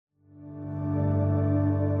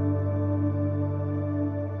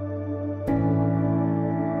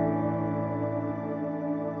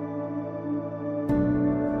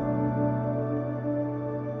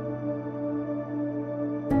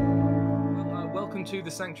welcome to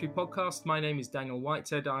the Sanctuary Podcast. My name is Daniel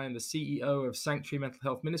Whitehead. I am the CEO of Sanctuary Mental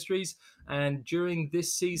Health Ministries, and during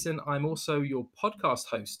this season, I'm also your podcast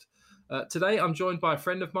host. Today, I'm joined by a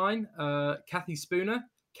friend of mine, Kathy Spooner.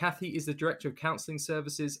 Kathy is the Director of Counselling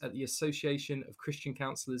Services at the Association of Christian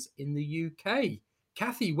Counsellors in the UK.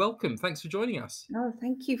 Kathy, welcome. Thanks for joining us. Oh,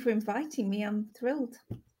 thank you for inviting me. I'm thrilled.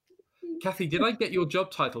 Kathy, did I get your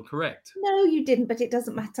job title correct? No, you didn't, but it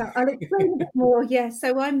doesn't matter. I'll explain a bit more. Yeah,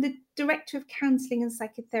 so I'm the Director of Counselling and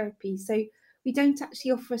Psychotherapy. So we don't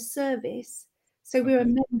actually offer a service. So we're a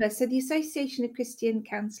member. So the Association of Christian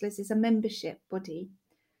Counsellors is a membership body.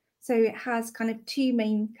 So it has kind of two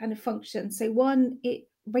main kind of functions. So one, it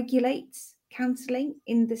regulates counselling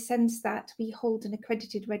in the sense that we hold an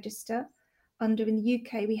accredited register. In the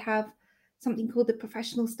UK, we have something called the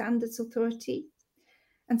Professional Standards Authority.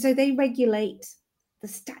 And so they regulate the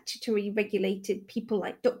statutory regulated people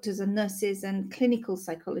like doctors and nurses and clinical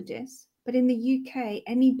psychologists. But in the UK,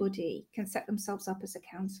 anybody can set themselves up as a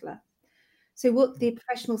counsellor. So what the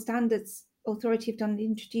Professional Standards Authority have done is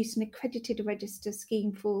introduce an accredited register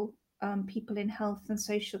scheme for people in health and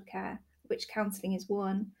social care, which counselling is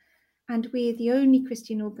one. And we're the only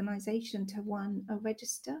Christian organisation to have won a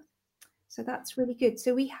register. So that's really good.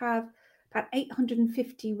 So we have about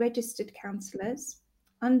 850 registered counsellors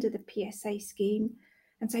under the PSA scheme.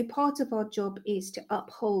 And so part of our job is to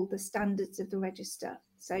uphold the standards of the register.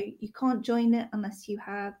 So you can't join it unless you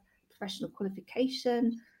have professional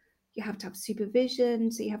qualification. You have to have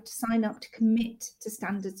supervision. So you have to sign up to commit to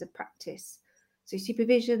standards of practice. So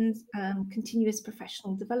supervision, continuous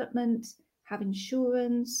professional development, have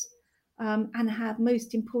insurance, and have,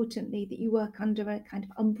 most importantly, that you work under a kind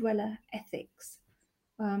of umbrella ethics.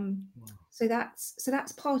 So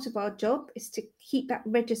that's part of our job, is to keep that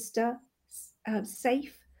register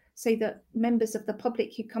safe, so that members of the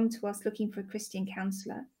public who come to us looking for a Christian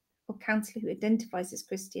counsellor or counsellor who identifies as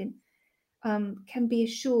Christian can be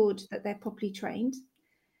assured that they're properly trained.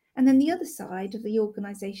 And then the other side of the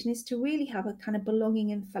organisation is to really have a kind of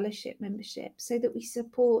belonging and fellowship membership, so that we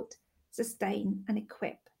support, sustain and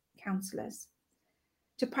equip counsellors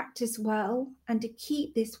to practice well and to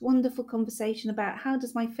keep this wonderful conversation about how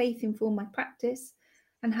does my faith inform my practice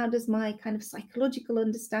and how does my kind of psychological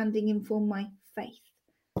understanding inform my faith.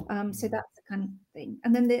 So that's the kind of thing.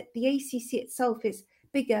 And then the ACC itself is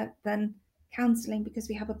bigger than counselling because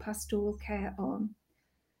we have a pastoral care arm.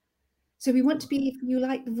 So we want to be, if you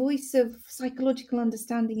like, the voice of psychological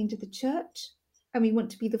understanding into the church, and we want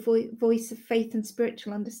to be the voice of faith and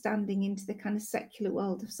spiritual understanding into the kind of secular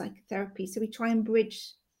world of psychotherapy. So we try and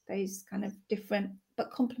bridge those kind of different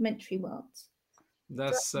but complementary worlds.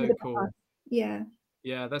 That's so cool. Yeah.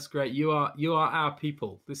 Yeah, that's great. You are our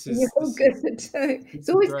people. This is good. It's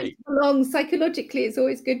always great to belong. Psychologically, it's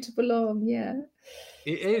always good to belong. Yeah.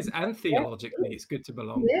 It is, and theologically, it's good to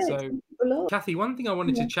belong. Yeah, so, Kathy, one thing I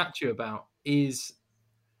wanted to chat to you about is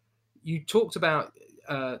you talked about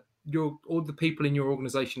all the people in your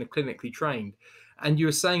organisation are clinically trained, and you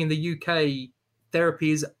were saying in the UK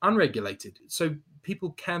therapy is unregulated, so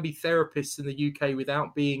people can be therapists in the UK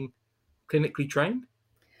without being clinically trained.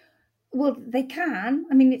 Well, they can.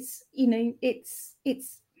 I mean, it's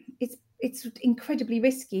incredibly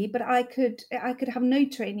risky, but I could have no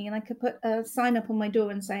training and I could put a sign up on my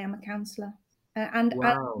door and say I'm a counsellor. And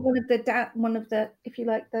one of the, if you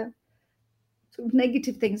like, the sort of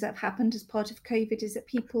negative things that have happened as part of COVID is that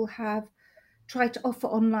people have tried to offer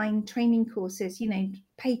online training courses,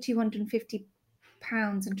 pay £250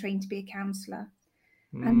 and train to be a counsellor.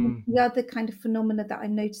 And the other kind of phenomena that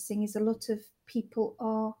I'm noticing is a lot of people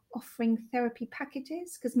are offering therapy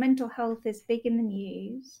packages because mental health is big in the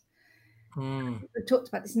news. We talked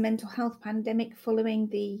about this mental health pandemic following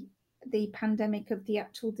the pandemic of the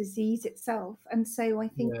actual disease itself. And so I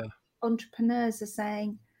think entrepreneurs are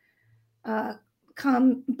saying,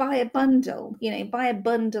 come buy a bundle, buy a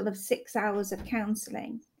bundle of 6 hours of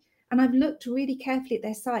counselling. And I've looked really carefully at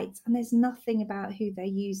their sites and there's nothing about who they're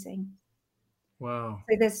using. Wow.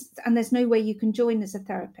 So there's no way you can join as a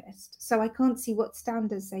therapist. So I can't see what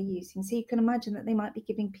standards they're using. So you can imagine that they might be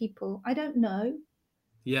giving people, I don't know.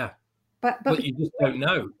 Yeah. But you just don't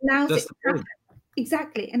know. That's the point.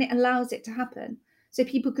 Exactly. And it allows it to happen. So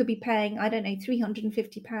people could be paying, I don't know,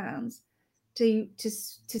 £350 to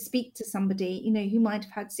speak to somebody, who might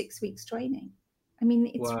have had 6 weeks training. I mean,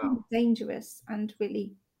 it's really dangerous and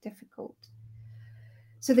really difficult.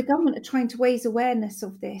 So the government are trying to raise awareness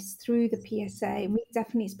of this through the PSA, and we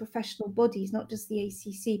definitely, as professional bodies, not just the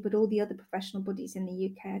ACC, but all the other professional bodies in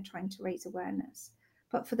the UK are trying to raise awareness.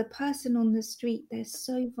 But for the person on the street, they're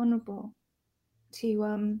so vulnerable to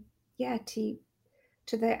and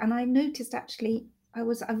I noticed actually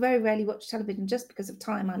I very rarely watch television just because of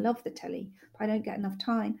time. I love the telly, but I don't get enough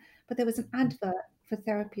time. But there was an advert for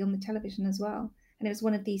therapy on the television as well, and it was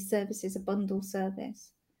one of these services, a bundle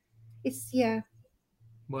service. It's yeah,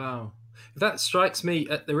 Wow. That strikes me,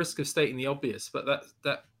 at the risk of stating the obvious, but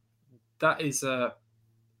that is a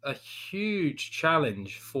huge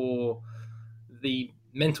challenge for the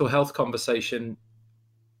mental health conversation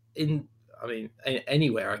in, I mean,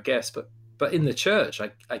 anywhere, I guess, but in the church,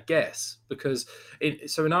 I guess, because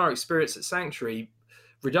so in our experience at Sanctuary,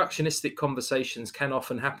 reductionistic conversations can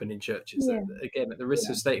often happen in churches. yeah, Again, at the risk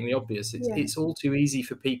yeah, of stating the obvious, yeah, it's all too easy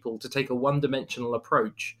for people to take a one-dimensional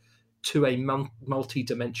approach to a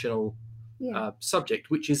multi-dimensional yeah, subject,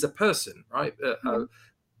 which is a person, right? yeah.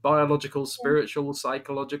 Biological, Yeah. spiritual,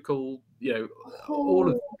 psychological, all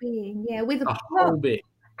of Whole being, yeah, with a a past whole bit.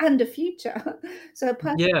 and a future. So a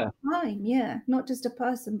person Yeah. in time, yeah, not just a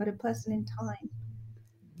person, but a person in time.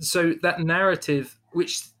 So that narrative,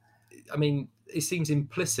 which, I mean, it seems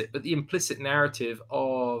implicit, but the implicit narrative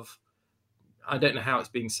of, I don't know how it's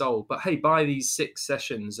being sold, but hey, buy these 6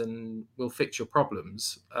 sessions and we'll fix your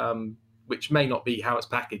problems, which may not be how it's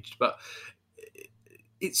packaged, but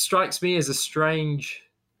it strikes me as a strange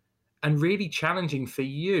and really challenging for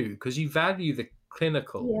you, because you value the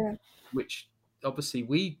clinical, Yeah, which obviously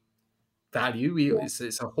we value. yeah,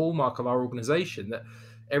 It's a hallmark of our organization that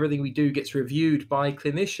everything we do gets reviewed by yeah.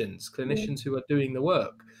 clinicians who are doing the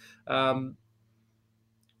work.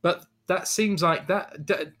 But that seems like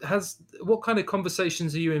that has. What kind of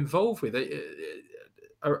conversations are you involved with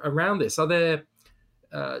around this? Are there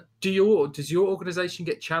does your organization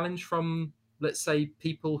get challenged from, let's say,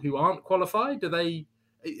 people who aren't qualified?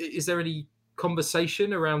 Is there any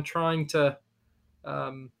conversation around trying to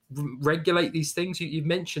regulate these things? You've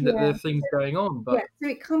mentioned that there Yeah, are things going on, yeah. but So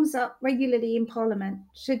it comes up regularly in Parliament.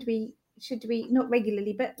 Should we not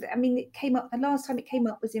regularly, but I mean, it came up. The last time it came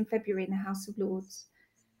up was in February in the House of Lords,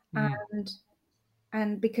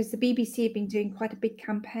 and because the BBC had been doing quite a big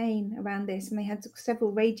campaign around this, and they had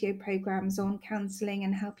several radio programs on counselling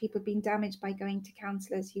and how people had been damaged by going to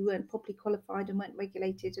counsellors who weren't properly qualified and weren't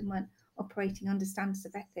regulated and weren't operating under standards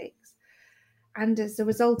of ethics. And as a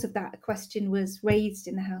result of that, a question was raised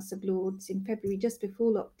in the House of Lords in February, just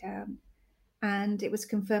before lockdown, and it was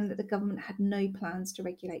confirmed that the government had no plans to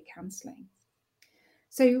regulate counselling.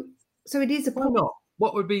 So it is a why not?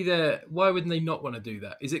 What would be their? Why wouldn't they not want to do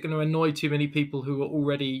that? Is it going to annoy too many people who are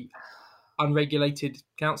already unregulated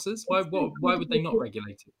counsellors? Why? It's so Why would they not complicated.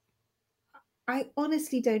 regulate it? I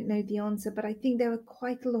honestly don't know the answer, but I think there are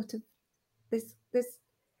quite a lot of this.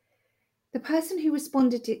 The person who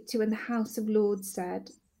responded to in the House of Lords said,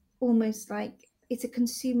 almost like it's a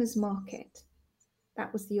consumer's market.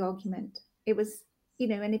 That was the argument. It was,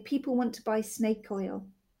 and if people want to buy snake oil,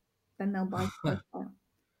 then they'll buy snake oil.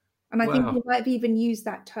 And I think Wow. they might have even used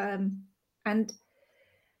that term. And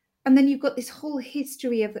then you've got this whole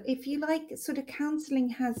history of, if you like, sort of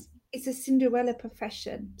counselling it's a Cinderella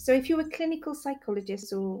profession. So if you're a clinical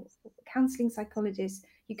psychologist or counselling psychologist,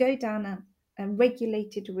 you go down a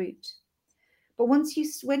regulated route. But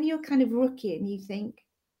when you're kind of rookie and you think,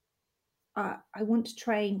 I want to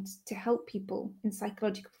train to help people in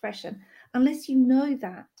psychological profession, unless you know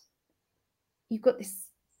that, you've got this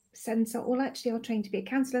sense of, well, actually, I'll train to be a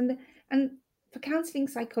counsellor. And for counselling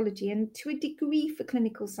psychology, and to a degree for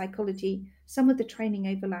clinical psychology, some of the training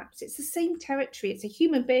overlaps. It's the same territory. It's a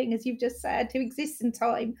human being, as you've just said, who exists in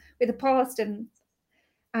time with a past.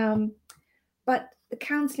 But the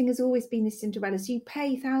counselling has always been this Cinderella. So you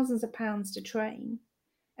pay thousands of pounds to train,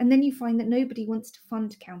 and then you find that nobody wants to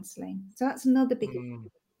fund counselling. So that's another big issue.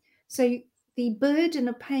 So the burden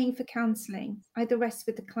of paying for counselling either rests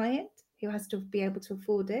with the client, who has to be able to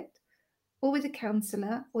afford it, or with a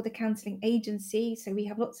counsellor or the counselling agency. So we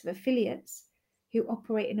have lots of affiliates who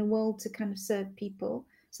operate in a world to kind of serve people.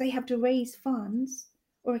 So they have to raise funds,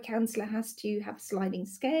 or a counsellor has to have a sliding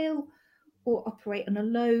scale or operate on a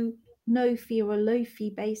no fee or a low fee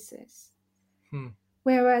basis.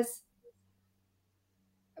 Whereas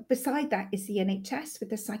beside that is the NHS with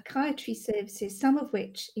the psychiatry services, some of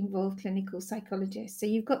which involve clinical psychologists. So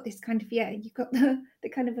you've got this kind of, you've got the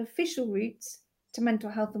kind of official routes to mental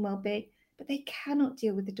health and well-being, but they cannot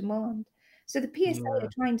deal with the demand. So the PSA are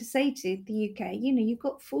trying to say to the UK, you've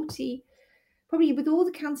got 40, probably with all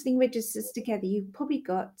the counselling registers together, you've probably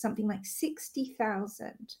got something like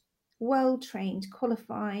 60,000 well-trained,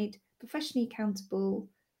 qualified, professionally accountable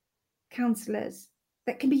counsellors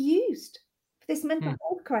that can be used for this mental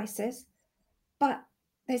health crisis. But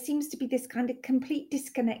there seems to be this kind of complete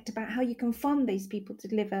disconnect about how you can fund these people to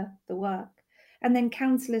deliver the work. And then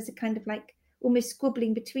counsellors are kind of like almost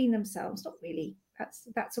squabbling between themselves, not really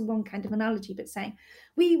That's a wrong kind of analogy, but saying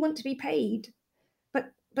we want to be paid,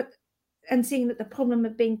 but and seeing that the problem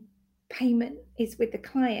of being payment is with the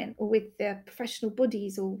client or with their professional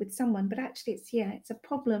bodies or with someone, but actually it's a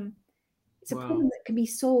problem. It's a problem that can be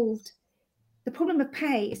solved. The problem of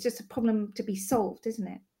pay is just a problem to be solved, isn't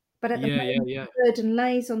it? But at the moment, the burden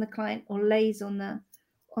lays on the client or lays on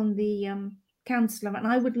the counsellor. And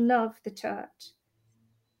I would love the church,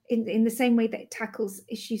 in the same way that it tackles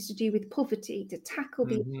issues to do with poverty, to tackle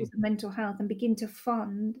the issues of mental health and begin to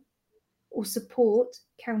fund or support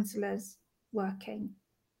counsellors working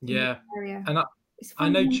in this area. And I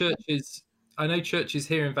know churches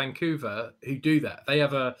here in Vancouver who do that. They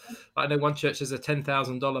have I know one church has a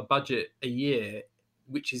 $10,000 budget a year,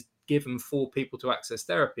 which is given for people to access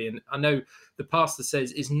therapy. And I know the pastor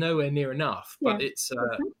says is nowhere near enough, but it's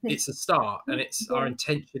a start, and our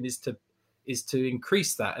intention is to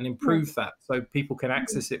increase that and improve that so people can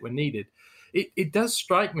access it when needed. It does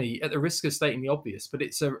strike me, at the risk of stating the obvious, but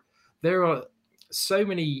there are so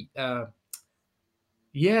many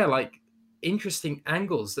like interesting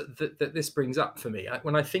angles that this brings up for me.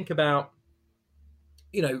 When I think about,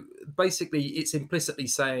 basically it's implicitly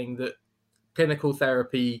saying that clinical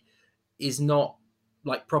therapy is not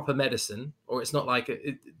like proper medicine, or it's not like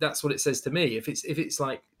that's what it says to me. If it's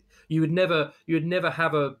like you would never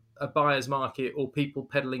have a buyer's market or people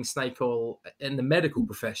peddling snake oil in the medical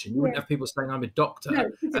profession. You wouldn't have people saying I'm a doctor. No,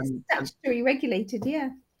 it's statutory regulated.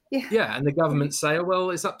 Yeah, and the government say, oh, well,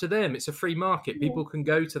 it's up to them. It's a free market. People can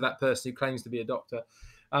go to that person who claims to be a doctor.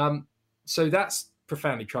 So that's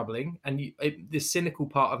profoundly troubling. And the cynical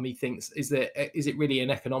part of me thinks, is it really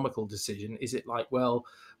an economical decision? Is it like, well,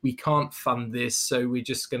 we can't fund this, so we're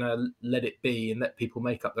just going to let it be and let people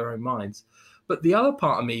make up their own minds? But the other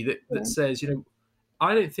part of me that says,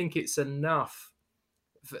 I don't think it's enough,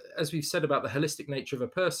 as we've said about the holistic nature of a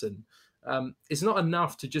person, it's not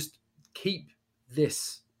enough to just keep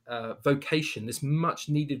this vocation, this much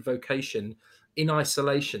needed vocation, in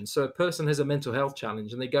isolation. So a person has a mental health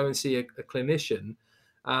challenge and they go and see a clinician,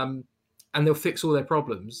 and they'll fix all their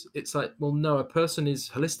problems. It's like, well, no, a person is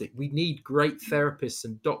holistic. We need great therapists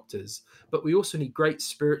and doctors, but we also need great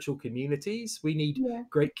spiritual communities. We need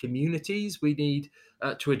great communities. We need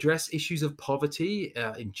to address issues of poverty,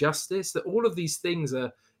 injustice, that all of these things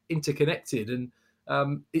are interconnected.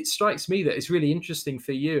 And it strikes me that it's really interesting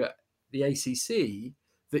for you at the ACC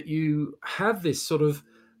that you have this sort of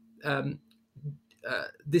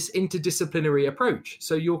this interdisciplinary approach.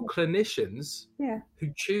 So your clinicians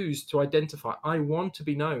who choose to identify, I want to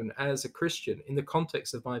be known as a Christian in the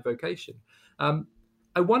context of my vocation.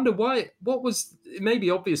 I wonder why. What was, it may be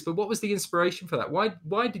obvious, but what was the inspiration for that?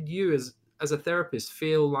 Why did you as a therapist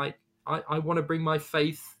feel like I want to bring my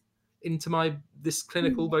faith into this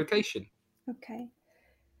clinical vocation? Okay.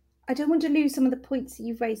 I don't want to lose some of the points that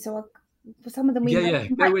you've raised, so for some of them,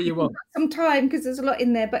 go where you want. Some time, because there's a lot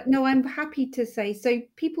in there. But no, I'm happy to say. So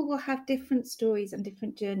people will have different stories and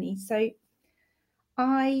different journeys. So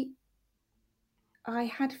I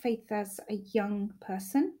had faith as a young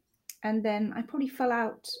person, and then I probably fell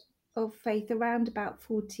out of faith around about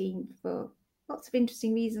 14 for lots of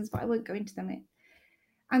interesting reasons, but I won't go into them.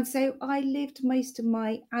 And so I lived most of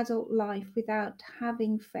my adult life without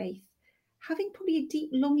having faith, having probably a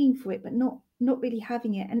deep longing for it, but not really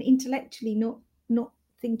having it, and intellectually not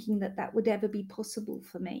thinking that would ever be possible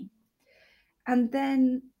for me. And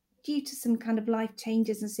then due to some kind of life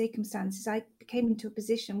changes and circumstances, I came into a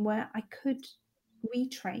position where I could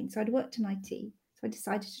retrain. So I'd worked in IT, so I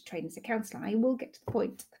decided to train as a counsellor. I will get to the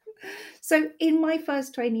point. So in my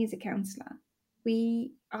first training as a counsellor,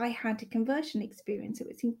 I had a conversion experience. It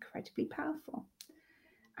was incredibly powerful.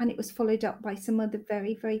 And it was followed up by some other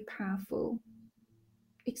very, very powerful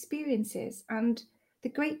experiences. And the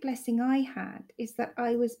great blessing I had is that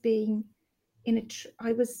I was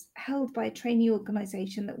I was held by a trainee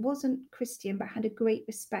organisation that wasn't Christian, but had a great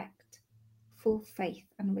respect for faith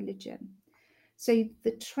and religion. So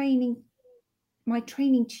my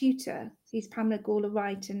training tutor, who's Pamela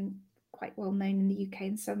Gawler-Wright, and quite well known in the UK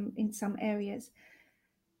in some areas,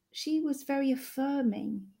 she was very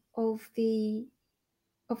affirming of the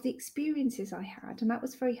experiences I had, and that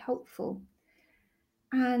was very helpful.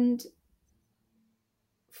 And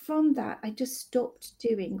from that, I just stopped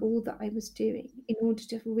doing all that I was doing in order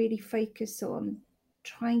to really focus on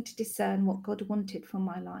trying to discern what God wanted for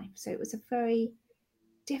my life. So it was a very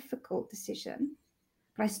difficult decision,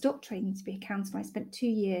 but I stopped training to be a counsellor. I spent 2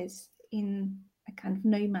 years in a kind of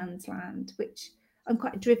no man's land, which I'm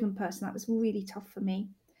quite a driven person. That was really tough for me.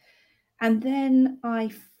 And then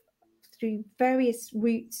through various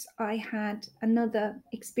routes, I had another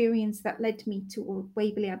experience that led me to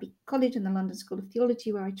Waverley Abbey College and the London School of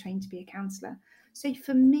Theology, where I trained to be a counsellor. So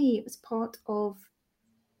for me, it was part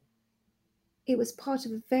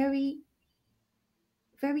of a very,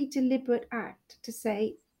 very deliberate act to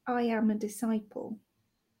say, I am a disciple,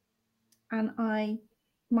 and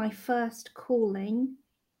my first calling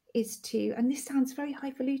is to, and this sounds very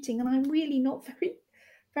highfalutin, and I'm really not very,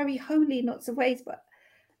 very holy in lots of ways, but,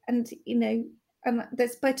 and and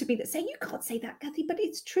there's part of me that say, you can't say that, Kathy, but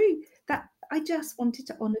it's true, that I just wanted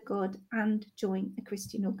to honour God and join a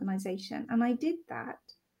Christian organisation. And I did that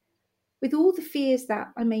with all the fears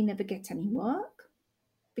that I may never get any work,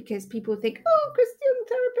 because people think, oh, Christian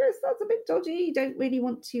therapists, that's a bit dodgy, you don't really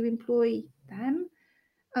want to employ them.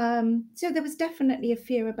 So there was definitely a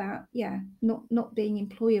fear about, not being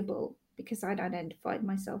employable, because I'd identified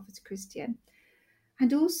myself as a Christian.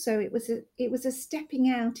 And also it was a stepping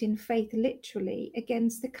out in faith, literally,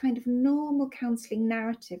 against the kind of normal counselling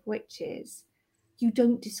narrative, which is you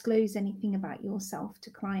don't disclose anything about yourself to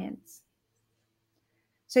clients.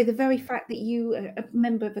 So the very fact that you are a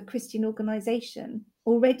member of a Christian organisation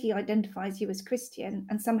already identifies you as Christian,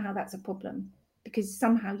 and somehow that's a problem, because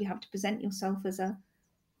somehow you have to present yourself as a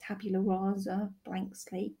tabula rasa, blank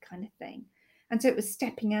slate kind of thing. And so it was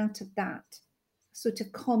stepping out of that sort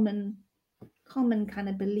of common kind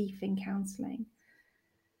of belief in counselling.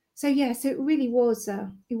 So it really was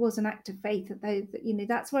an act of faith, that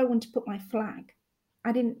that's where I wanted to put my flag.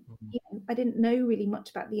 I didn't know really much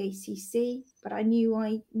about the ACC, but I knew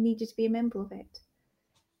I needed to be a member of it.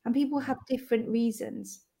 And people have different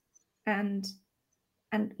reasons, and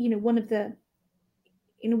one of the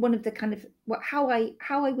kind of how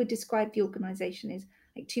I would describe the organisation is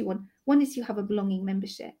like two. One is you have a belonging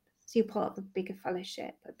membership, so you're part of a bigger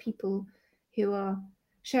fellowship of people who are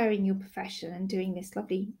sharing your profession and doing this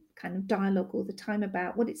lovely kind of dialogue all the time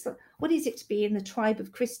about what is it to be in the tribe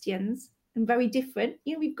of Christians, and very different.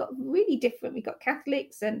 We've got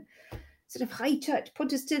Catholics and sort of high church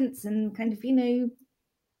Protestants and kind of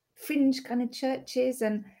fringe kind of churches,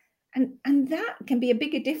 and that can be a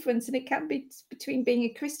bigger difference, and it can be between being a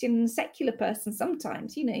Christian and a secular person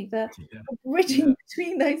sometimes. The bridging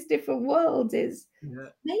between those different worlds is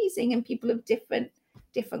amazing, and people of different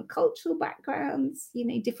cultural backgrounds,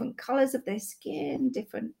 different colours of their skin,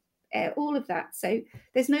 different all of that. So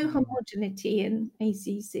there's no homogeneity in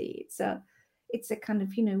ACC. It's a kind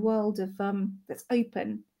of world of that's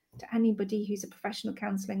open to anybody who's a professional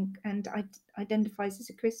counsellor and identifies as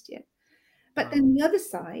a Christian. But then the other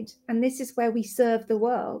side, and this is where we serve the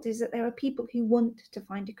world, is that there are people who want to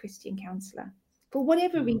find a Christian counsellor for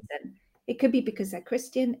whatever reason. It could be because they're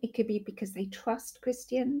Christian. It could be because they trust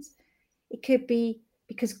Christians. It could be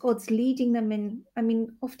because God's leading them in. I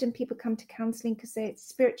mean, often people come to counselling because they're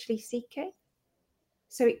spiritually seeking.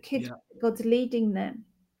 So it could be God's leading them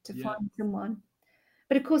to find someone.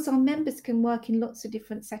 But of course, our members can work in lots of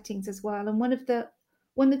different settings as well. And one of the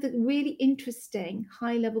really interesting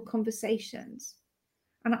high-level conversations,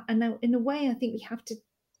 and in a way, I think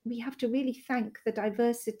we have to really thank the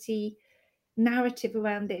diversity narrative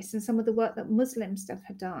around this and some of the work that Muslim stuff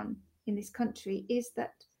have done in this country, is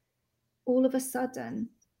that all of a sudden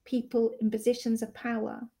people in positions of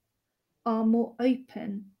power are more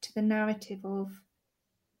open to the narrative of,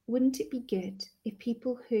 wouldn't it be good if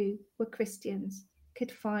people who were Christians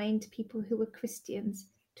could find people who were Christians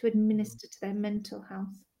to administer to their mental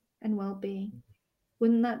health and well-being?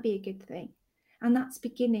 Wouldn't that be a good thing? And that's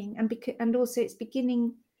beginning, and also it's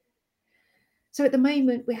beginning. So at the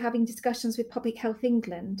moment we're having discussions with Public Health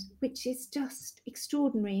England, which is just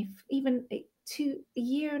extraordinary. If even a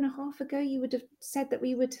year and a half ago you would have said that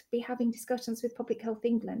we would be having discussions with Public Health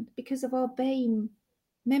England because of our BAME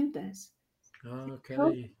members.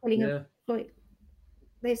 Okay.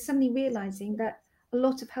 They're suddenly realising that a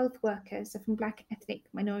lot of health workers are from Black ethnic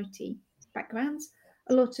minority backgrounds.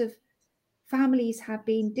 A lot of families have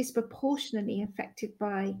been disproportionately affected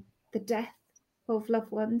by the death of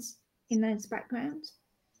loved ones in those backgrounds.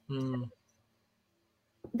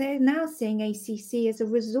 They're now seeing ACC as a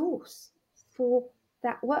resource for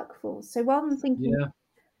that workforce. So rather than thinking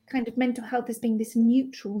kind of mental health as being this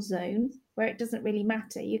neutral zone where it doesn't really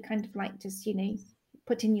matter, you kind of like just,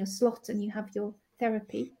 put in your slot and you have your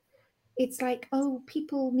therapy. It's like,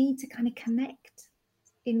 people need to kind of connect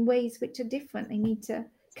in ways which are different. They need to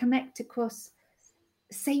connect across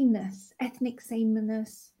sameness, ethnic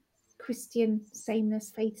sameness, Christian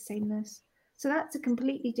sameness, faith sameness. So that's a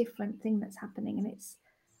completely different thing that's happening,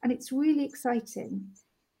 and it's really exciting,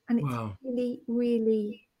 and it's really,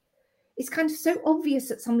 really, it's kind of so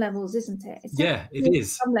obvious at some levels, isn't it? It's so Yeah, it obvious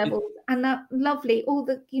is. at some levels, and that lovely, all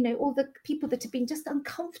the, all the people that have been just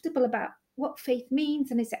uncomfortable about what faith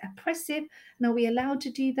means, and is it oppressive, and are we allowed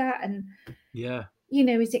to do that, and Yeah.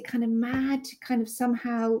 is it kind of mad to kind of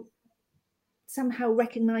somehow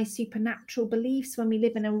recognize supernatural beliefs when we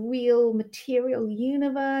live in a real material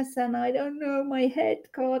universe, and I don't know, my head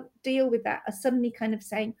can't deal with that, are suddenly kind of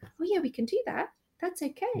saying, oh yeah, we can do that, that's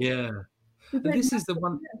okay, Yeah. we And don't this have is the to,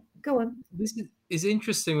 one. go on. This is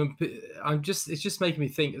interesting when it's just making me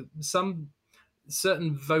think some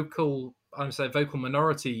certain vocal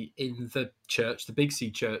minority in the church, the Big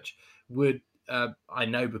C church, would I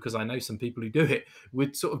know because I know some people who do it,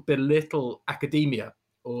 would sort of belittle academia,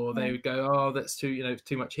 or Yeah, they would go, oh, that's too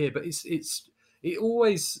much here. But it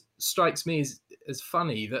always strikes me as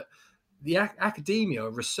funny that the academia,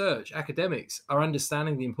 research, academics are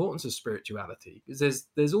understanding the importance of spirituality, because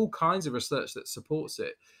there's all kinds of research that supports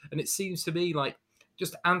it, and it seems to me like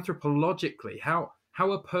just anthropologically how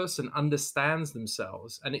a person understands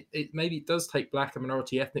themselves, and it maybe it does take Black and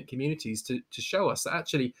minority ethnic communities to show us that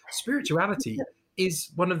actually spirituality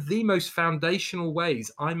is one of the most foundational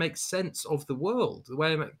ways I make sense of the world. The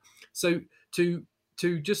way I make, so to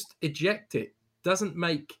just eject it doesn't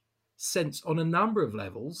make sense on a number of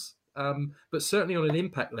levels, but certainly on an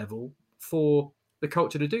impact level for the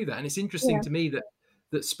culture to do that. And it's interesting yeah, to me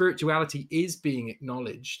that spirituality is being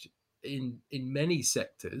acknowledged in many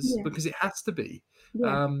sectors, yeah, because it has to be.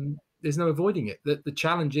 yeah, There's no avoiding it. The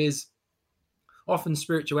challenge is often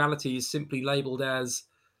spirituality is simply labeled as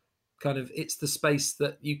kind of, it's the space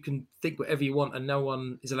that you can think whatever you want and no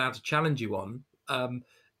one is allowed to challenge you on.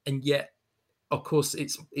 And yet, of course,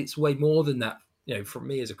 it's way more than that. For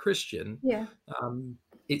me as a Christian, yeah, um,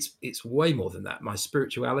 it's way more than that. My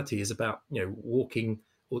spirituality is about walking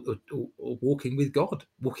or walking with God,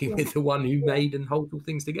 walking yeah, with the one who made and holds all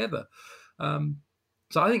things together. Um,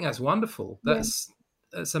 so I think that's wonderful. yeah.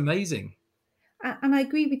 That's amazing. And I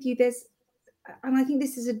agree with you, and I think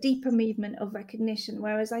this is a deeper movement of recognition,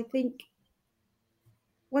 whereas I think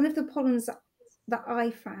one of the problems that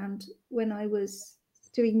I found when I was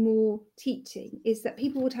doing more teaching is that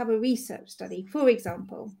people would have a research study, for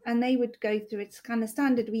example, and they would go through its kind of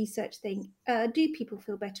standard research thing. Do people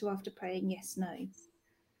feel better after praying? Yes, no.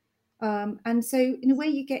 And so in a way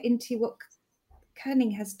you get into what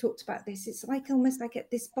Koenig has talked about this. It's like almost like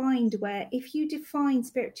at this bind where if you define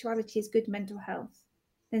spirituality as good mental health,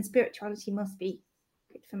 then spirituality must be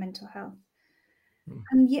good for mental health. Mm.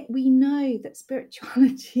 And yet we know that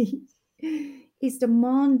spirituality is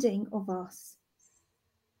demanding of us,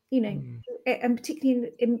 Mm. and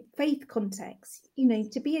particularly in faith context,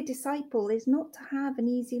 to be a disciple is not to have an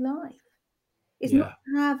easy life. It's not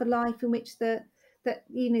Yeah, to have a life in which the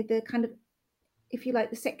kind of, if you like,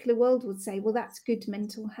 the secular world would say, well, that's good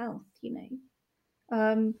mental health,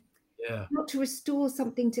 um, yeah, not to restore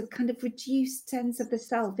something to kind of reduced sense of the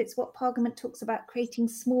self. It's what Parliament talks about, creating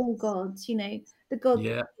small gods, the God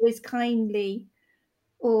yeah, who is kindly,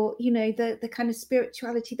 or the kind of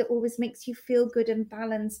spirituality that always makes you feel good and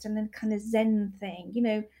balanced, and then kind of Zen thing,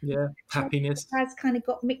 yeah. church Happiness. has kind of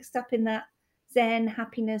got mixed up in that Zen,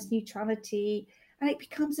 happiness, neutrality, and it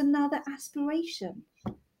becomes another aspiration,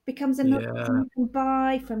 becomes another thing Yeah. you can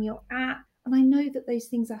buy from your app. And I know that those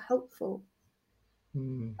things are helpful,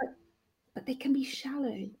 Mm. but they can be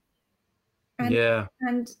shallow, and Yeah.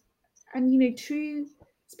 and true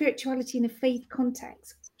spirituality in a faith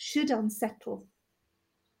context should unsettle,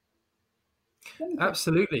 shouldn't it?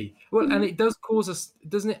 Absolutely. Well, and Mhm. it does cause us,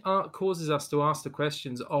 doesn't it? Causes us to ask the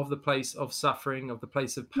questions of the place of suffering, of the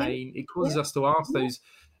place of Yeah, pain. It yeah, causes us to ask yeah, those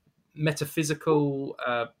metaphysical,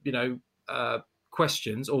 uh,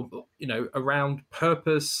 questions, or around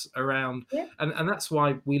purpose, around, yeah, and that's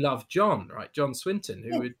why we love John, right? John Swinton, who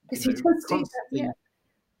yeah, would because he does do that. Yeah, constantly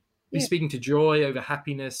be yeah, speaking to joy over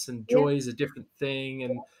happiness, and yeah, joy is a different thing,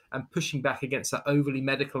 and pushing back against that overly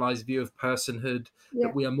medicalized view of personhood, yeah,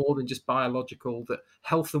 that we are more than just biological, that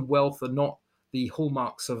health and wealth are not the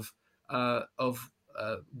hallmarks of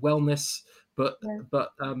wellness, but yeah.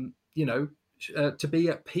 but to be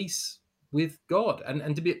at peace with God,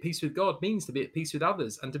 and to be at peace with God means to be at peace with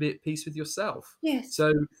others and to be at peace with yourself. Yes,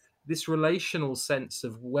 So this relational sense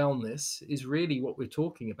of wellness is really what we're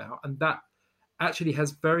talking about, and that actually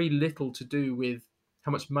has very little to do with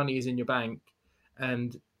how much money is in your bank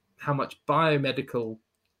and how much biomedical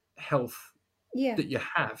health yeah, that you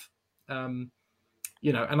have. Um,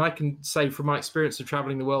 and I can say from my experience of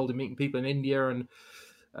traveling the world and meeting people in India and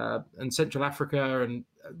Central Africa, and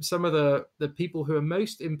some of the people who are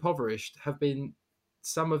most impoverished have been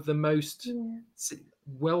some of the most yeah,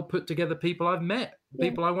 well put together people I've met, yeah.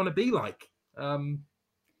 people I want to be like.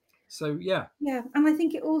 So yeah. Yeah, and I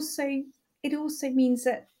think it also means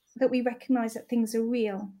that we recognize that things are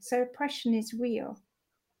real. So oppression is real.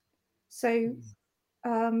 So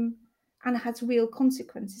um, and it has real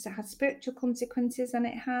consequences. It has spiritual consequences, and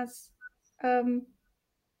it has, that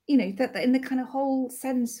in the kind of whole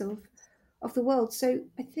sense of the world. So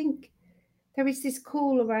I think there is this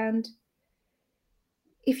call around,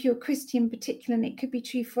 if you're a Christian in particular, and it could be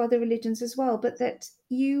true for other religions as well, but that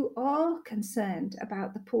you are concerned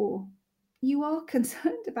about the poor, you are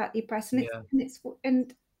concerned about the oppressed, and Yeah.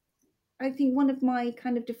 and I think one of my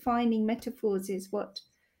kind of defining metaphors is what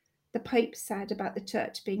the Pope said about the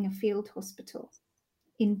church being a field hospital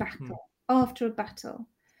in battle, after a battle,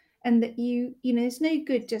 and that it's no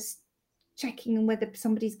good just checking on whether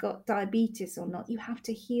somebody's got diabetes or not. You have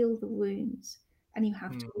to heal the wounds, and you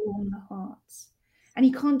have to warm the hearts, and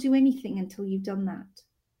you can't do anything until you've done that.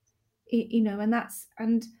 And that's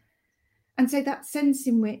and so that sense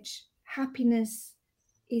in which happiness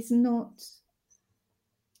is not,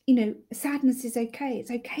 sadness is okay.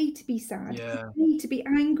 It's okay to be sad. Yeah. It's okay to be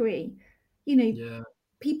angry. You know, Yeah.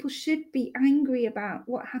 people should be angry about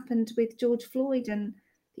what happened with George Floyd and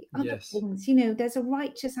the other Yes. things. There's a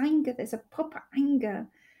righteous anger, there's a proper anger,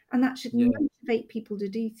 and that should Yeah. motivate people to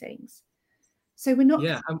do things. So we're not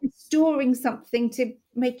Yeah. restoring something to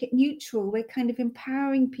make it neutral. We're kind of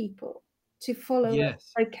empowering people to follow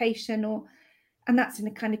Yes. a vocation, and that's in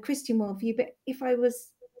a kind of Christian worldview. But if I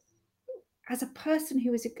was, as a person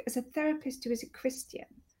as a therapist who is a Christian,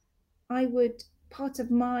 I would, part of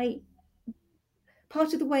the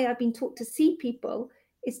way I've been taught to see people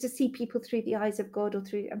is to see people through the eyes of God,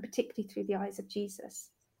 and particularly through the eyes of Jesus.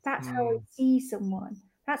 That's how I see someone.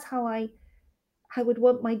 That's how I would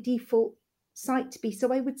want my default sight to be.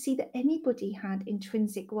 So I would see that anybody had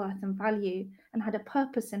intrinsic worth and value and had a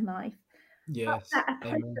purpose in life. Yes. That a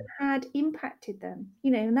person Amen. had impacted them,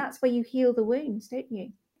 and that's where you heal the wounds, don't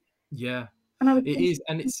you? Yeah. And I would It think, is,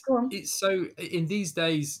 and go on. it's so in these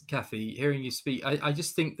days, Kathy, hearing you speak, I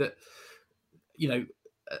just think that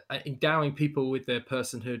endowing people with their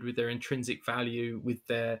personhood, with their intrinsic value, with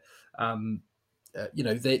their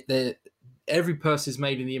they every person is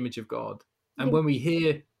made in the image of God, and Yeah, when we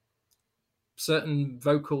hear certain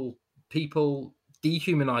vocal people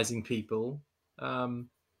dehumanizing people,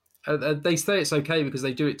 they say it's okay because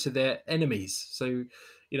they do it to their enemies. So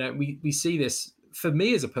we see this. For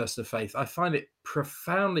me as a person of faith, I find it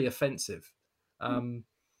profoundly offensive,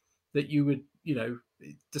 that you would,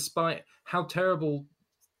 despite how terrible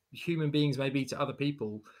human beings may be to other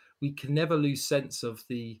people, we can never lose sense of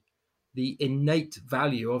the innate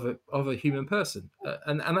value of a human person,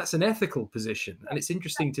 and that's an ethical position. And it's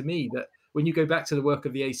interesting to me that when you go back to the work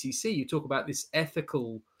of the ACC, you talk about this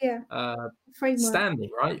ethical yeah, framework. standing,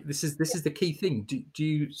 right? This is the key thing. Do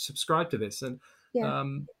you subscribe to this? And Yeah.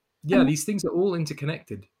 yeah, And these things are all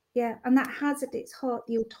interconnected. yeah, and that has at its heart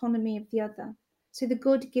the autonomy of the other. So the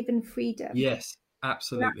God-given freedom, Yes,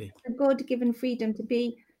 absolutely. the God-given freedom to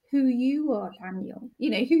be who you are, Daniel, who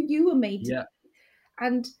you were made to Yeah, be.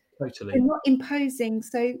 And we're totally. not imposing.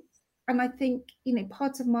 So, and I think,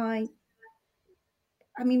 part of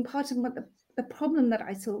what the problem that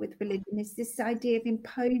I saw with religion is this idea of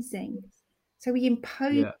imposing. So we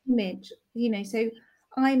impose Yeah, image, so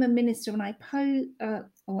I'm a minister and I pose,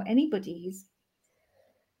 or anybody who's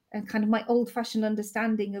kind of my old-fashioned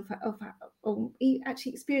understanding or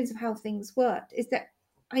actually experience of how things worked is that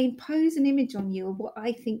I impose an image on you of what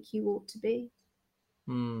I think you ought to be.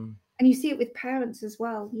 And you see it with parents as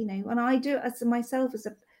well, and I do it as myself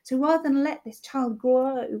so rather than let this child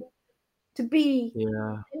grow to be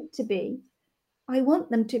yeah, meant to be, I want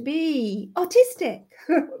them to be autistic,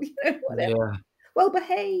 whatever, yeah, well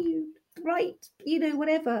behaved, right,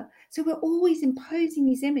 whatever. So we're always imposing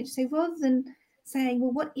these images. So rather than saying,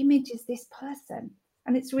 well, what image is this person?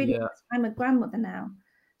 And it's really, yeah, I'm a grandmother now.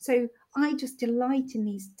 So I just delight in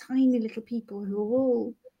these tiny little people who are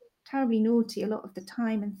all terribly naughty a lot of the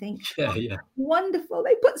time and think, yeah, yeah, wonderful.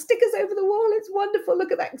 They put stickers over the wall. It's wonderful.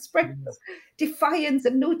 Look at that expression of defiance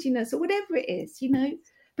and naughtiness or whatever it is,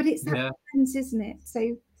 But it's that yeah, sense, isn't it?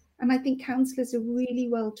 So, and I think counsellors are really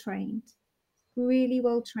well trained, and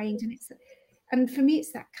for me,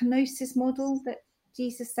 it's that kenosis model that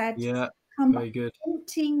Jesus said, yeah. "I'm Very good.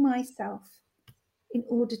 emptying myself in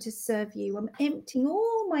order to serve you. I'm emptying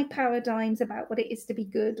all my paradigms about what it is to be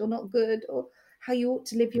good or not good, or how you ought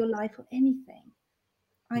to live your life or anything.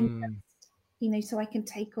 I'm just, so I can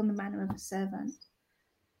take on the manner of a servant."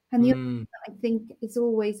 And the other thing that I think is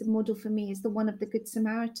always a model for me is the one of the Good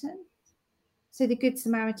Samaritan. So the Good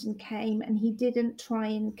Samaritan came and he didn't try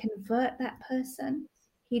and convert that person.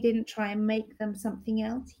 He didn't try and make them something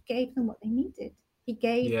else. He gave them what they needed. He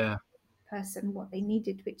gave Yeah. the person what they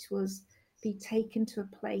needed, which was be taken to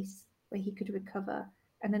a place where he could recover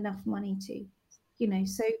and enough money to,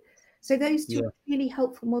 so those two Yeah. are really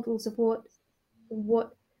helpful models of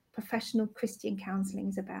what professional Christian counselling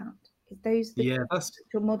is about. Those are the Yeah.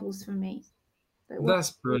 spiritual models for me.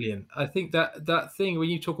 That's brilliant. I think that thing when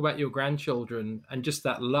you talk about your grandchildren and just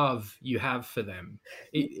that love you have for them,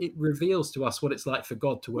 it reveals to us what it's like for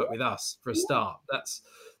God to work with us for a Yeah, start.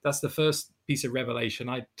 That's the first piece of revelation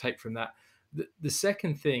I take from that. The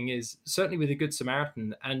second thing is certainly with the Good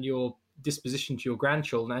Samaritan and your disposition to your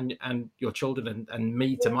grandchildren and your children and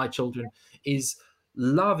me to my children is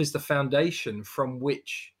love is the foundation from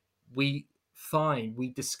which we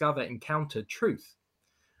discover, encounter truth.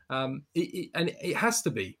 And it has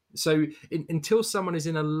to be so until someone is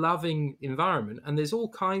in a loving environment. And there's all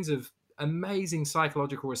kinds of amazing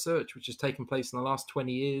psychological research which has taken place in the last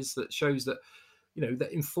 20 years that shows that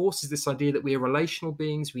that enforces this idea that we are relational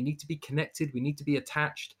beings. We need to be connected, we need to be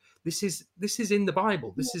attached. This is in the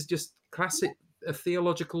Bible. This is just classic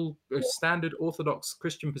theological standard orthodox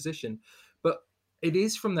Christian position. But it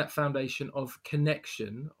is from that foundation of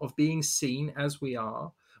connection, of being seen as we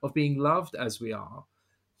are, of being loved as we are,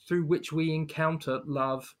 through which we encounter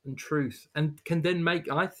love and truth, and can then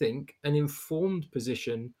make, I think, an informed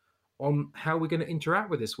position on how we're going to interact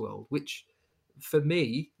with this world, which for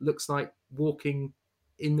me looks like walking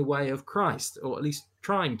in the way of Christ, or at least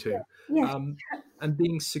trying to, yeah, um, and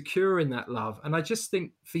being secure in that love. And I just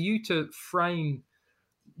think for you to frame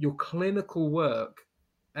your clinical work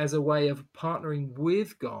as a way of partnering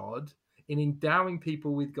with God in endowing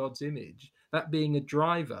people with God's image, that being a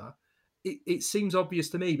driver, it seems obvious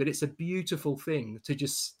to me, but it's a beautiful thing to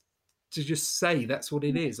just say that's what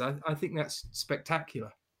it is. I think that's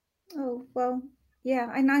spectacular. oh well,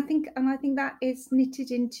 yeah, and I think that is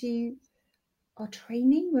knitted into our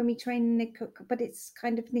training when we train in the cook, but it's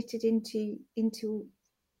kind of knitted into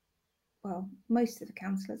well, most of the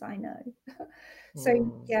counsellors I know. So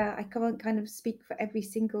Mm. yeah, I can't kind of speak for every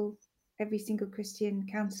single Christian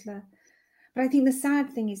counsellor. But I think the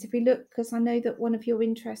sad thing is if we look, because I know that one of your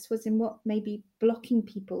interests was in what may be blocking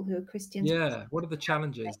people who are Christians. Yeah. What are the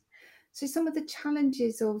challenges? So some of the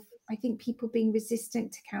challenges of I think people being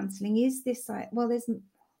resistant to counselling is this like, well, there's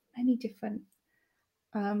many different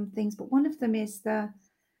things, but one of them is the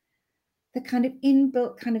kind of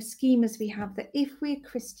inbuilt kind of schemas we have that if we're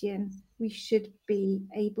Christian, we should be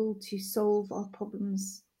able to solve our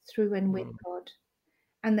problems through and with Mm. God,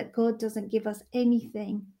 and that God doesn't give us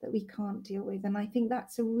anything that we can't deal with. And I think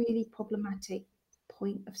that's a really problematic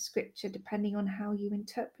point of scripture, depending on how you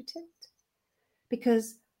interpret it.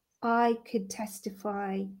 Because I could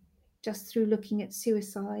testify just through looking at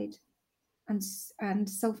suicide and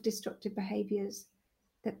self-destructive behaviors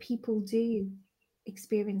that people do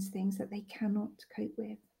experience things that they cannot cope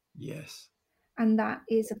with. Yes. And that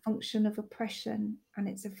is a function of oppression, and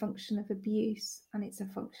it's a function of abuse, and it's a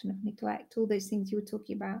function of neglect, all those things you were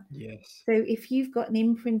talking about. Yes. So if you've got an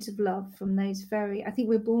imprint of love from those I think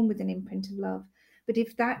we're born with an imprint of love, but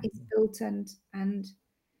if that is built and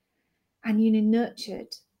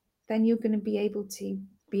nurtured, then you're going to be able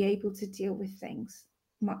to deal with things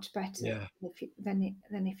much better Yeah.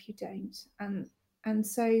 than if you don't. And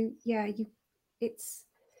so yeah, it's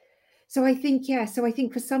so I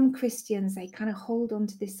think for some Christians they kind of hold on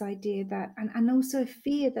to this idea that and also a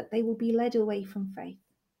fear that they will be led away from faith.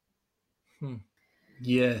 Hmm.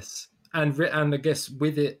 Yes. And I guess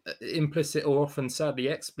with it implicit, or often sadly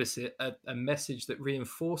explicit, a message that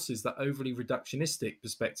reinforces that overly reductionistic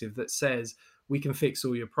perspective that says we can fix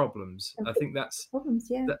all your problems. And I think that's problems,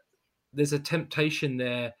 yeah. that there's a temptation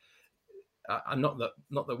there. And not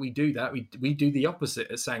that we do that. We do the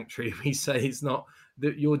opposite at Sanctuary. We say it's not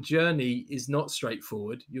that your journey is not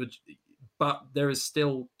straightforward. But there is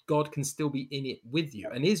still, God can still be in it with you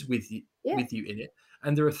and is with you Yeah. in it.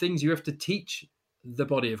 And there are things you have to teach the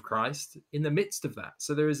body of Christ in the midst of that.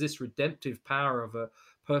 So there is this redemptive power of a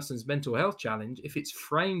person's mental health challenge if it's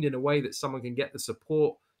framed in a way that someone can get the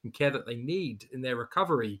support and care that they need in their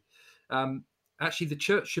recovery. Actually, the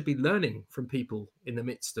church should be learning from people in the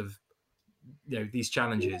midst of these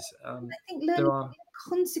challenges. I think There learning are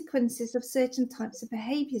consequences of certain types of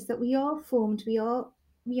behaviors, that we are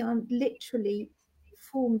literally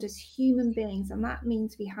formed as human beings, and that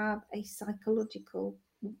means we have a psychological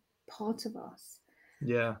part of us.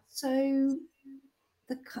 yeah So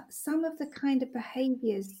some of the kind of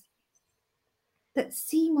behaviors that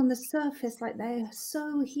seem on the surface like they're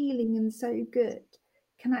so healing and so good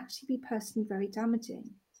can actually be personally very damaging.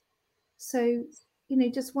 So,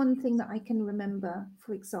 just one thing that I can remember,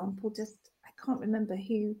 for example, I can't remember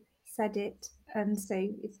who said it, and so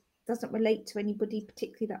it doesn't relate to anybody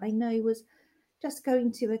particularly that I know, was just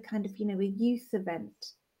going to a kind of, a youth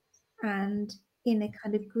event, and in a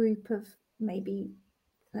kind of group of maybe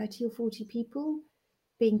 30 or 40 people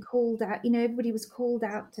being called out. Everybody was called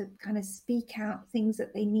out to kind of speak out things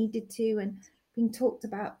that they needed to, and being talked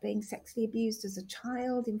about being sexually abused as a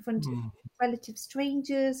child in front of relative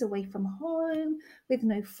strangers, away from home, with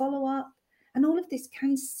no follow-up. And all of this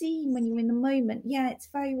can seem, when you're in the moment, it's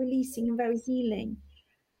very releasing and very healing.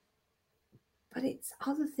 But it's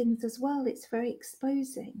other things as well. It's very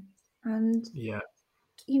exposing. And,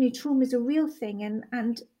 trauma is a real thing.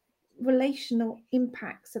 And relational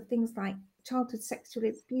impacts of things like childhood sexual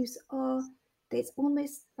abuse it's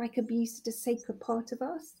almost like abuse is a sacred part of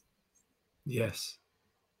us. Yes.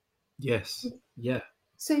 Yeah.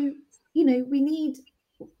 So,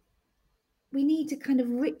 we need a kind of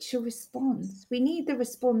richer response. We need the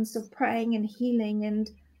response of praying and healing and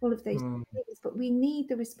all of those things, but we need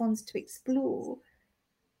the response to explore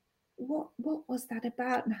what was that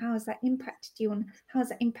about, and how has that impacted you, and how has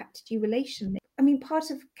that impacted you relationally. I mean, part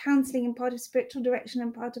of counselling and part of spiritual direction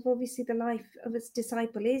and part of obviously the life of a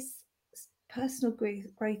disciple is personal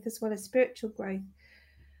growth as well as spiritual growth.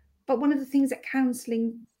 But one of the things that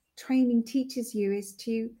counselling training teaches you is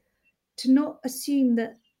to not assume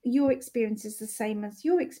that your experience is the same as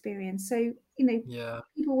your experience. So,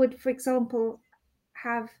 people would, for example,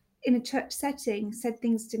 have in a church setting said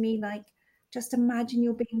things to me like, just imagine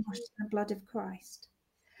you're being washed in the blood of Christ.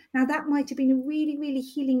 Now, that might have been a really, really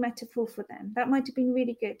healing metaphor for them. That might have been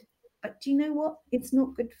really good. But do you know what? It's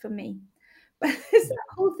not good for me. But there's that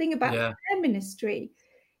whole thing about prayer ministry,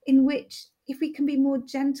 in which if we can be more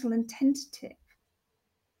gentle and tentative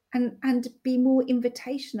and be more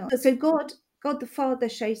invitational. So God the Father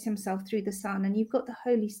shows himself through the Son, and you've got the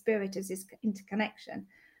Holy Spirit as this interconnection.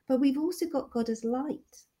 But we've also got God as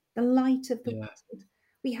light, the light of the world.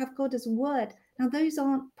 We have God as word. Now, those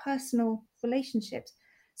aren't personal relationships.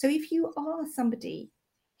 So if you are somebody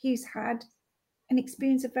who's had an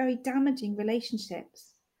experience of very damaging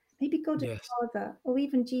relationships, maybe God as Father or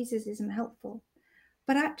even Jesus isn't helpful.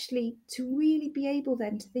 But actually, to really be able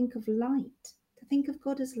then to think of light, to think of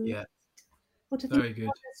God as light, or to think of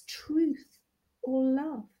God as truth or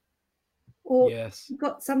love, or you've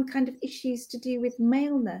got some kind of issues to do with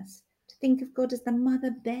maleness, to think of God as the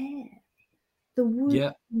mother bear, the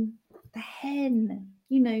womb, the hen,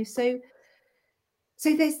 So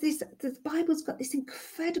there's this, the Bible's got this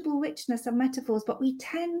incredible richness of metaphors, but we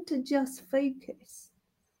tend to just focus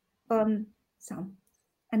on some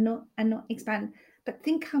and not expand. But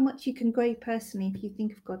think how much you can grow personally if you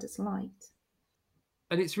think of God as light.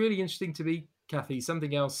 And it's really interesting to me, Kathy,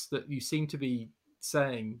 something else that you seem to be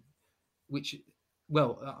saying, which,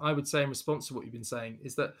 well, I would say in response to what you've been saying,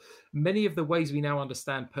 is that many of the ways we now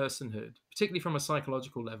understand personhood, particularly from a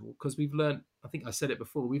psychological level, because we've learned, I think I said it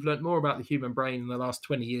before, we've learned more about the human brain in the last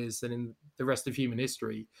 20 years than in the rest of human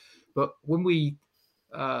history. But when we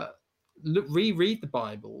reread the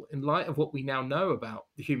Bible in light of what we now know about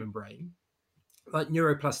the human brain, like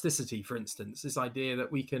neuroplasticity, for instance, this idea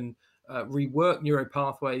that we can rework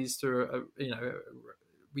neuropathways through,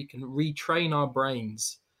 we can retrain our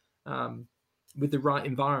brains with the right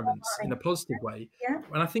environments in a positive way.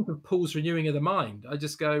 When I think of Paul's renewing of the mind, I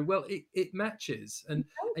just go, well, it matches. And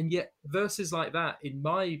yet verses like that in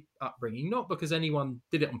my upbringing, not because anyone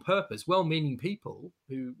did it on purpose, well-meaning people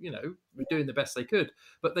who, were doing the best they could,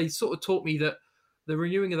 but they sort of taught me that the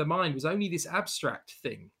renewing of the mind was only this abstract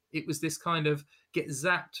thing. It was this kind of get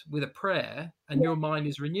zapped with a prayer and your mind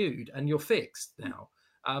is renewed and you're fixed now.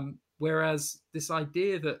 Whereas this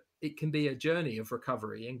idea that it can be a journey of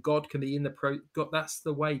recovery and God can be in the God, that's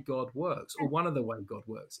the way God works, or one of the way God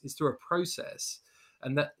works is through a process,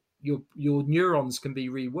 and that your neurons can be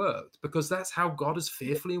reworked, because that's how God has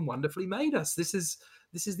fearfully and wonderfully made us. This is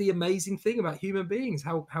the amazing thing about human beings,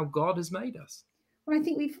 how God has made us. Well, I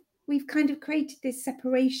think we've kind of created this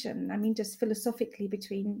separation, I mean, just philosophically,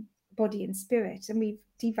 between body and spirit, and we've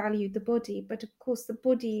devalued the body. But of course, the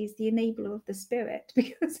body is the enabler of the spirit,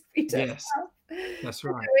 because if we don't that's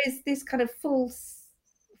right. There is this kind of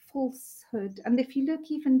falsehood. And if you look,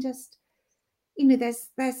 even just, there's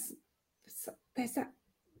that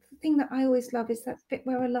thing that I always love, is that bit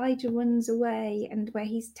where Elijah runs away and where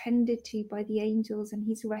he's tended to by the angels and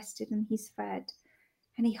he's rested and he's fed.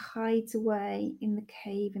 And he hides away in the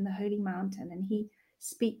cave in the holy mountain and he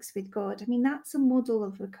speaks with God. I mean, that's a model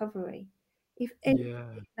of recovery. If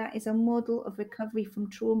anything, that is a model of recovery from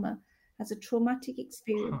trauma. As a traumatic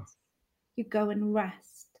experience, you go and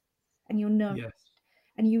rest and you're nourished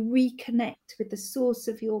and you reconnect with the source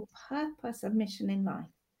of your purpose and mission in life.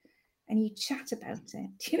 And you chat about it.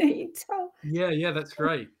 You tell Yeah, that's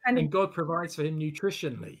great. kind of, And God provides for him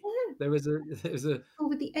nutritionally. yeah, There's a, all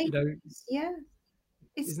with the you know, angels, yeah.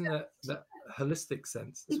 It's isn't that holistic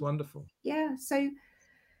sense? It's it, wonderful. yeah. So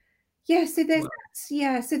yeah, so there's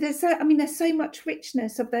Wow. so there's so, I mean, there's so much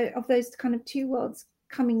richness of those kind of two worlds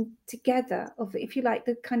coming together, of, if you like,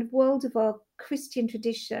 the kind of world of our Christian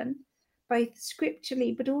tradition, both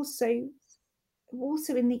scripturally but also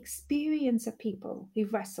in the experience of people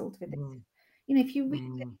who've wrestled with it. Mm, You know, if you read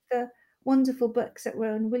mm, the wonderful books that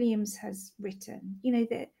Rowan Williams has written, you know,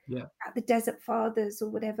 yeah, about the Desert Fathers or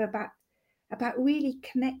whatever, about really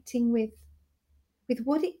connecting with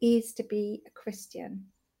what it is to be a Christian.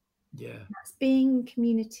 yeah. That's being in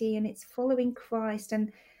community, and it's following Christ.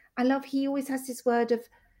 And I love, he always has this word of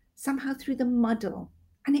somehow through the muddle.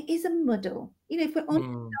 And it is a muddle. You know, if we're honest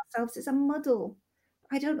with Mm, ourselves, it's a muddle.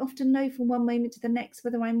 I don't often know from one moment to the next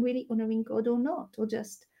whether I'm really honoring God or not, or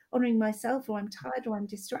just honoring myself, or I'm tired, or I'm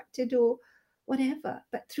distracted, or whatever.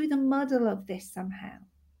 But through the muddle of this, somehow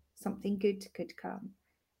something good could come.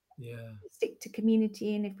 yeah. We stick to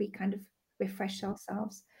community, and if we kind of refresh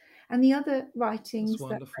ourselves. And the other That's writings that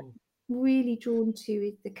wonderful. really drawn to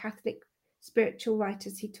is the Catholic spiritual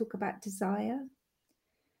writers who talk about desire.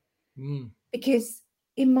 Mm, Because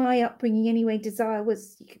in my upbringing anyway, desire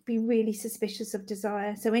was, you could be really suspicious of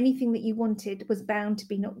desire. So anything that you wanted was bound to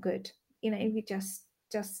be not good. You know, you just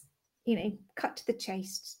you know, cut to the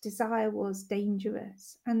chase. Desire was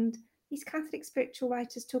dangerous. And these Catholic spiritual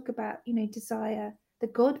writers talk about, you know, desire,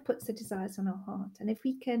 that God puts the desires on our heart. And if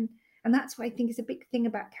we can, and that's what I think is a big thing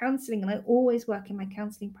about counseling, and I always work in my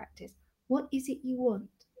counseling practice. What is it you want?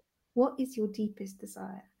 What is your deepest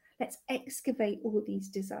desire? Let's excavate all these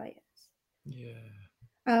desires. yeah.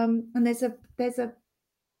 And there's a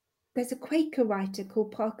Quaker writer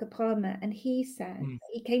called Parker Palmer, and he said Mm,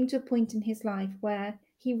 he came to a point in his life where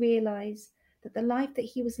he realized that the life that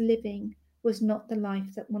he was living was not the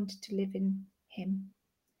life that wanted to live in him.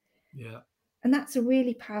 yeah. And that's a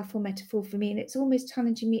really powerful metaphor for me, and it's almost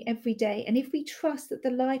challenging me every day. And if we trust that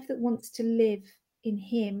the life that wants to live in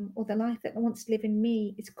him, or the life that wants to live in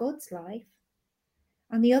me, is God's life,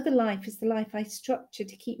 and the other life is the life I structure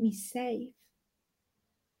to keep me safe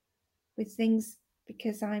with things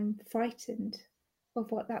because I'm frightened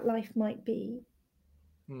of what that life might be,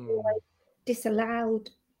 or I Mm, disallowed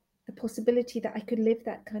the possibility that I could live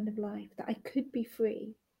that kind of life, that I could be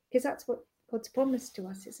free, because that's what God's promised to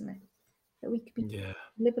us, isn't it? That we could be yeah.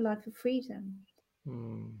 live a life of freedom.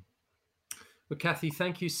 Mm. Well, Kathy,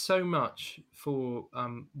 thank you so much for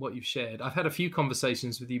what you've shared. I've had a few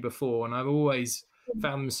conversations with you before, and I've always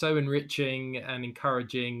found them so enriching and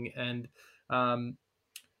encouraging, and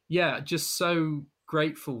yeah, just so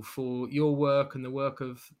grateful for your work and the work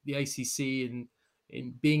of the ACC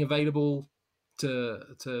in being available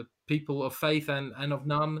to people of faith and of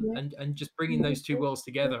none, Yeah. and just bringing those two worlds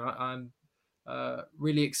together. I'm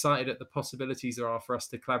really excited at the possibilities there are for us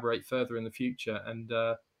to collaborate further in the future, and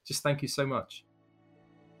just thank you so much.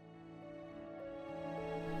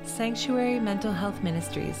 Sanctuary Mental Health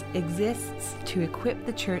Ministries exists to equip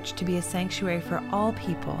the church to be a sanctuary for all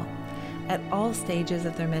people at all stages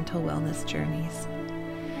of their mental wellness journeys.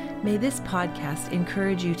 May this podcast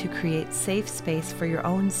encourage you to create safe space for your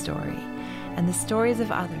own story and the stories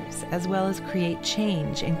of others, as well as create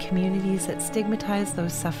change in communities that stigmatize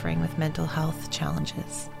those suffering with mental health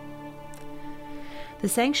challenges. The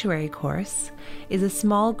Sanctuary course is a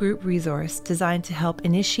small group resource designed to help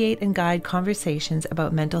initiate and guide conversations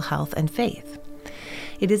about mental health and faith.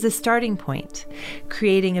 It is a starting point,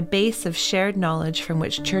 creating a base of shared knowledge from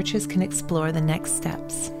which churches can explore the next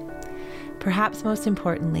steps. Perhaps most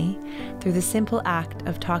importantly, through the simple act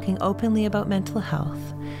of talking openly about mental health,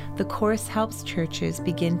 the course helps churches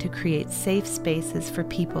begin to create safe spaces for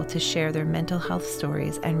people to share their mental health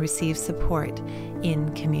stories and receive support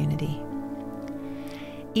in community.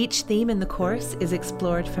 Each theme in the course is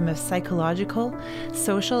explored from a psychological,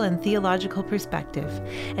 social, and theological perspective,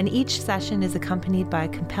 and each session is accompanied by a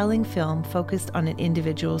compelling film focused on an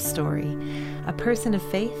individual's story, a person of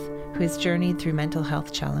faith who has journeyed through mental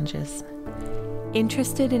health challenges.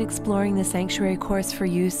 Interested in exploring the Sanctuary course for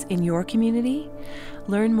use in your community?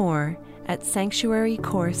 Learn more at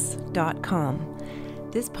sanctuarycourse.com.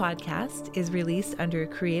 This podcast is released under a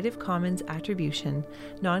Creative Commons Attribution,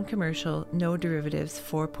 Non-Commercial, No Derivatives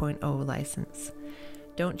 4.0 license.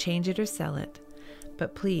 Don't change it or sell it,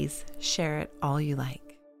 but please share it all you like.